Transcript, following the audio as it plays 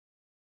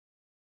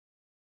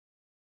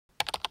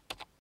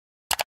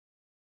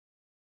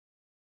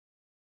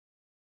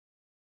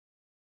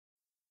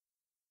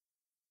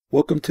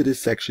Welcome to this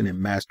section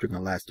in Mastering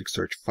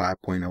ElasticSearch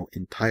 5.0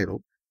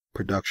 entitled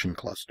Production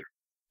Cluster.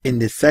 In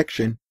this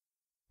section,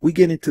 we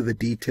get into the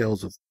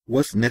details of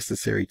what's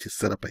necessary to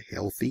set up a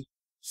healthy,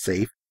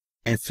 safe,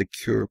 and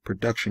secure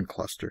production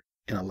cluster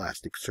in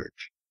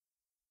ElasticSearch.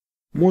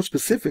 More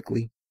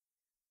specifically,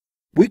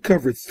 we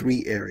covered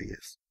three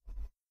areas.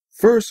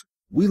 First,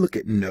 we look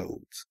at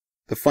nodes,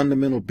 the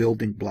fundamental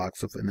building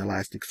blocks of an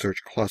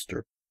ElasticSearch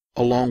cluster,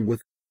 along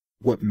with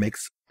what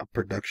makes a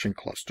production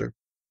cluster.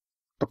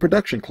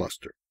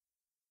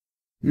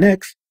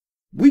 Next,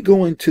 we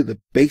go into the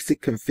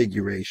basic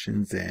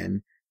configurations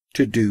and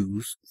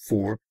to-dos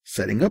for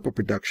setting up a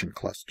production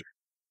cluster.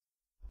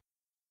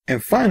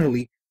 And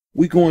finally,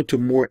 we go into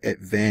more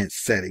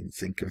advanced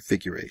settings and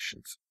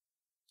configurations.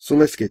 So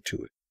let's get to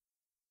it.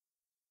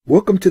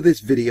 Welcome to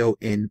this video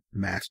in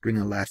Mastering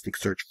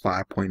ElasticSearch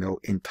 5.0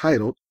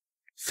 entitled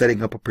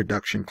Setting Up a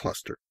Production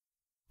Cluster.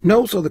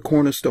 Nodes are the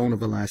cornerstone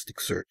of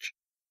ElasticSearch.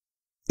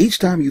 Each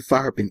time you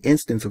fire up an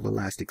instance of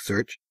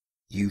ElasticSearch,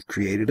 you've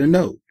created a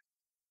node.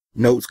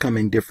 Nodes come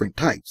in different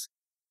types,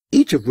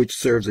 each of which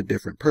serves a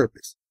different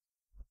purpose.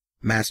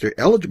 Master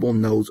eligible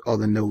nodes are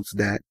the nodes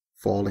that,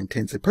 for all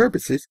intents and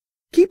purposes,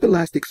 keep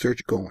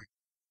ElasticSearch going.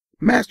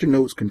 Master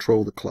nodes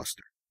control the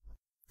cluster.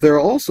 There are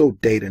also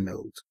data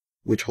nodes,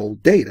 which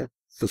hold data,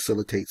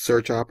 facilitate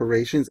search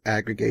operations,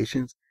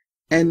 aggregations,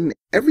 and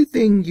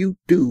everything you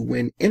do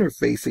when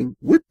interfacing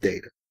with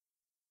data,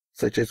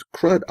 such as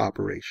CRUD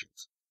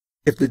operations.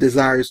 If the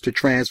desire is to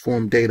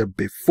transform data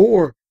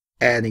before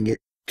adding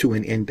it to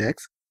an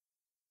index,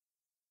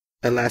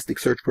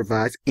 ElasticSearch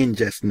provides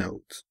ingest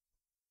nodes.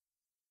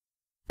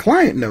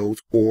 Client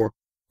nodes, or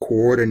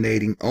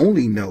coordinating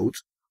only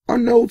nodes, are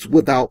nodes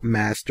without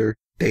master,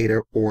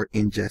 data, or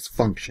ingest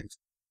functions.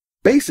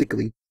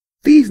 Basically,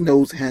 these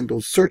nodes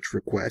handle search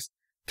requests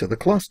to the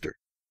cluster.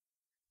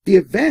 The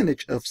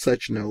advantage of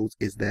such nodes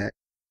is that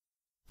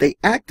they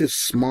act as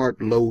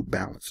smart load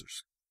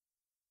balancers.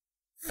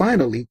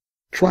 Finally,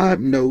 tribe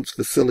nodes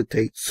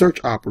facilitate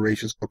search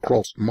operations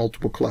across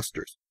multiple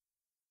clusters.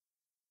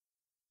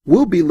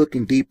 We'll be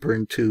looking deeper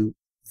into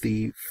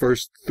the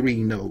first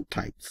three node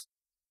types.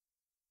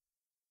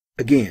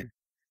 Again,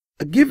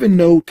 a given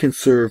node can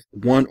serve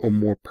one or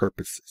more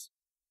purposes.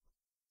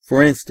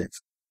 For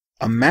instance,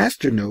 a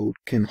master node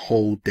can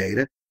hold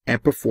data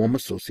and perform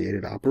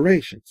associated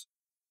operations.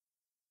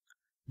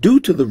 Due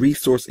to the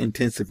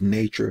resource-intensive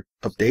nature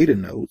of data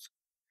nodes,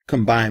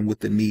 combined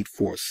with the need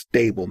for a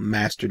stable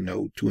master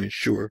node to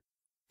ensure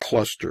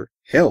cluster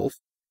health,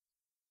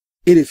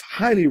 it is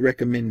highly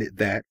recommended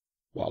that,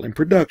 while in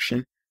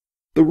production,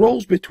 the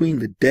roles between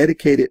the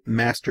dedicated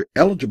master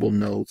eligible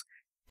nodes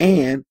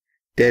and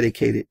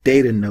dedicated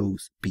data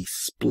nodes be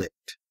split.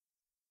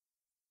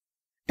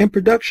 In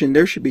production,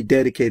 there should be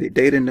dedicated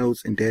data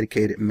nodes and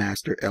dedicated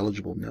master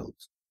eligible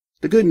nodes.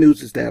 The good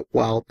news is that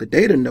while the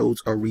data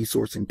nodes are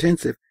resource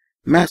intensive,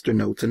 master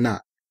nodes are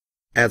not.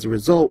 As a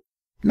result,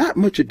 not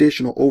much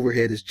additional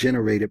overhead is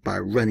generated by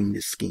running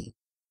this scheme.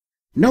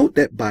 Note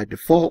that by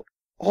default,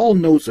 all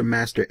nodes are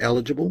master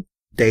eligible,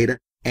 data,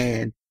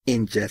 and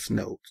ingest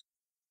nodes.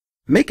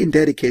 Making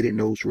dedicated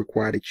nodes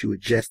require that you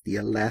adjust the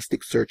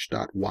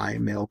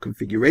elasticsearch.yml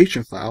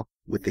configuration file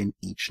within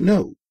each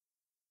node.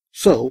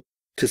 So,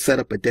 to set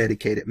up a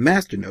dedicated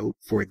master node,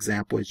 for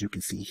example, as you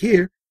can see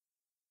here,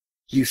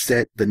 you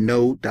set the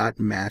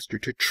node.master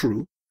to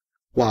true,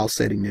 while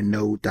setting the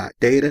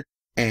node.data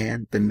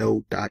and the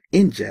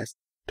node.ingest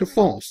to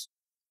false.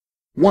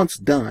 Once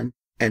done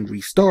and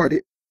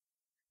restarted,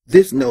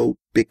 this node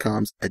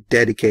becomes a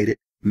dedicated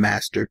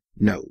master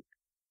node.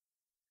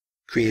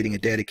 Creating a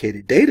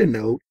dedicated data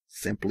node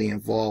simply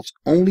involves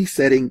only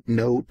setting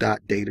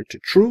node.data to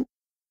true,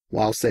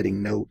 while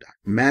setting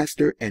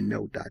node.master and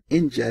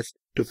node.ingest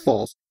to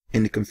false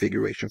in the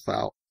configuration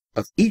file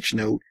of each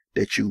node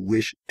that you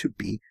wish to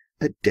be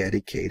a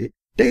dedicated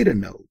data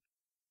node.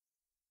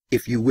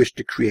 If you wish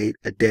to create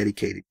a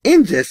dedicated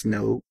ingest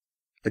node,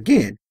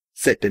 again,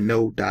 set the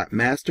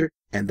node.master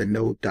and the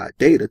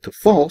node.data to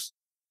false,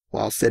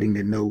 while setting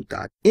the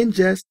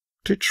node.ingest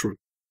to true.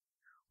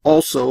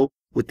 Also,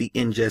 with the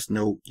ingest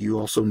node, you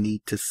also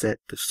need to set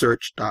the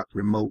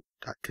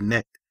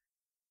search.remote.connect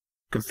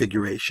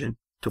configuration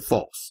to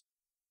false.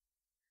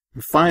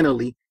 And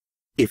finally,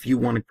 if you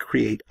want to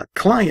create a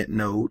client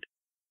node,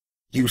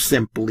 you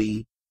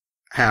simply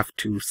have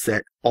to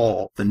set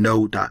all the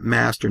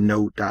node.master,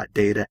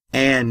 node.data,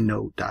 and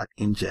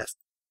node.ingest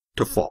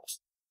to false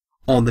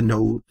on the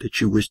node that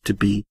you wish to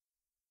be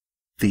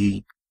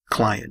the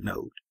client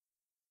node.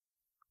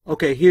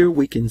 Okay, here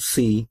we can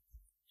see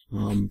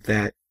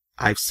that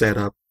I've set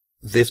up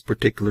this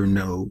particular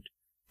node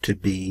to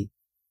be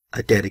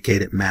a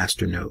dedicated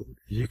master node.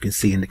 As you can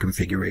see in the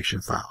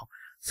configuration file,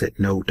 set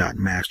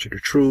node.master to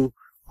true,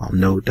 while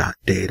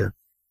node.data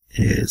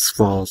is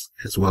false,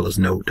 as well as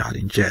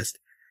node.ingest.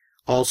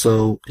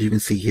 Also, you can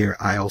see here,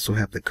 I also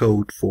have the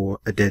code for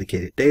a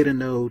dedicated data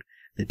node,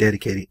 the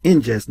dedicated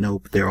ingest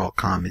node, but they're all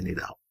commented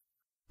out.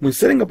 When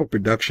setting up a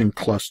production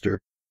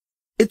cluster,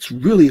 it's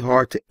really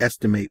hard to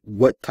estimate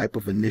what type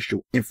of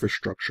initial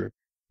infrastructure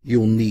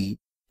you'll need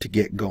to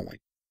get going.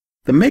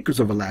 The makers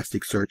of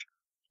ElasticSearch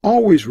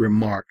always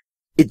remark,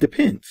 it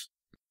depends.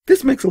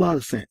 This makes a lot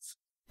of sense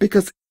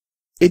because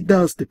it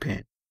does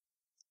depend.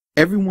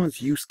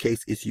 Everyone's use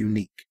case is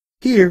unique.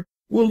 Here,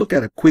 we'll look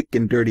at a quick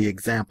and dirty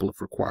example of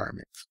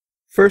requirements.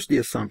 First, the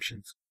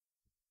assumptions.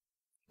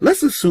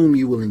 Let's assume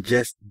you will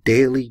ingest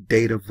daily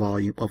data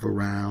volume of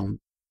around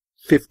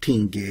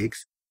 15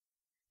 gigs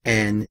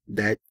and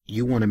that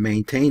you want to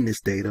maintain this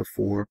data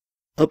for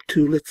up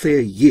to, let's say,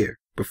 a year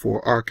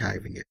before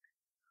archiving it,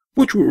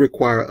 which will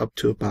require up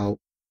to about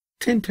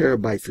 10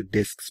 terabytes of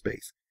disk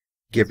space,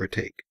 give or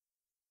take.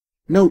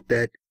 Note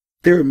that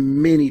there are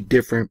many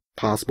different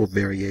possible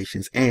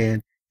variations,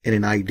 and in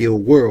an ideal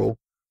world,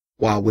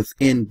 while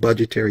within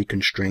budgetary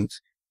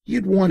constraints,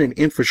 you'd want an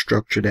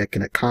infrastructure that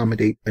can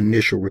accommodate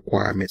initial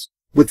requirements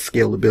with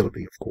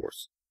scalability, of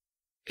course.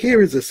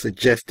 Here is a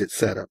suggested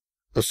setup,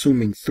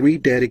 assuming 3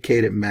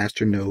 dedicated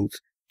master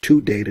nodes,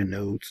 2 data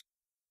nodes,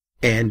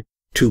 and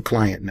 2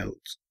 client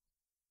nodes.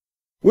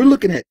 We're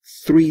looking at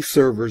 3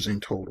 servers in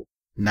total.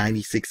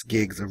 96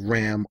 gigs of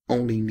RAM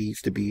only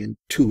needs to be in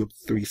 2 of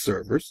 3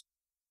 servers,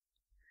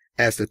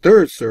 as the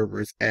 3rd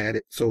server is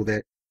added so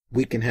that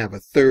we can have a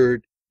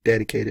 3rd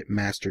dedicated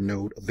master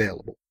node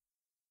available.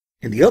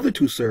 In the other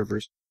 2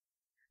 servers,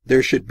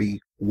 there should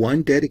be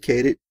 1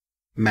 dedicated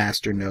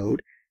master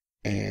node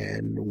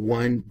and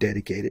 1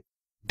 dedicated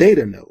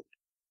data node.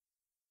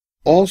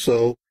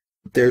 Also,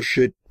 there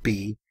should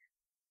be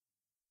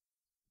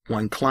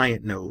 1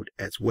 client node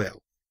as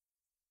well.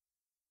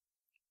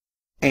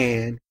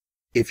 And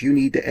if you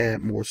need to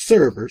add more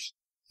servers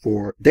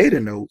for data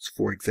nodes,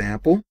 for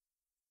example,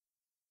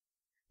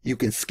 you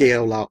can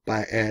scale out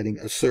by adding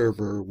a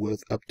server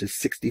with up to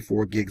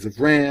 64 gigs of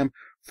RAM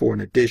for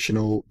an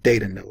additional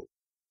data node.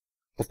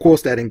 Of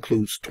course, that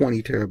includes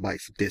 20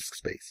 terabytes of disk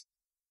space.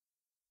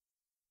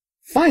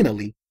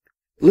 Finally,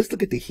 let's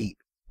look at the heap.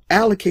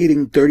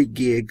 Allocating 30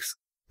 gigs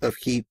of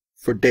heap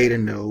for data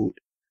node,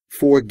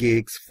 4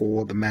 gigs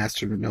for the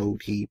master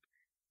node heap,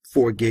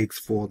 4 gigs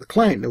for the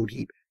client node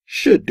heap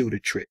should do the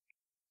trick.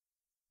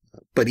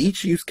 But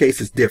each use case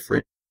is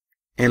different,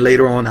 and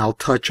later on I'll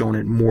touch on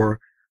it more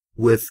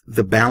with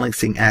the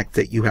balancing act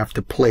that you have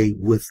to play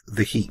with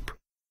the heap.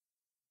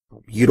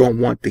 You don't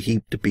want the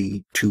heap to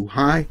be too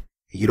high.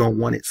 You don't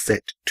want it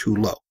set too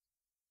low.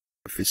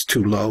 If it's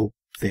too low,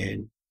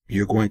 then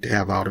you're going to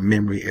have out of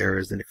memory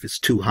errors. And if it's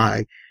too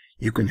high,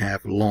 you can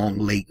have long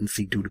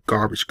latency due to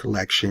garbage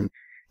collection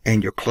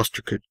and your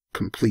cluster could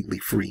completely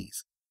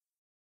freeze.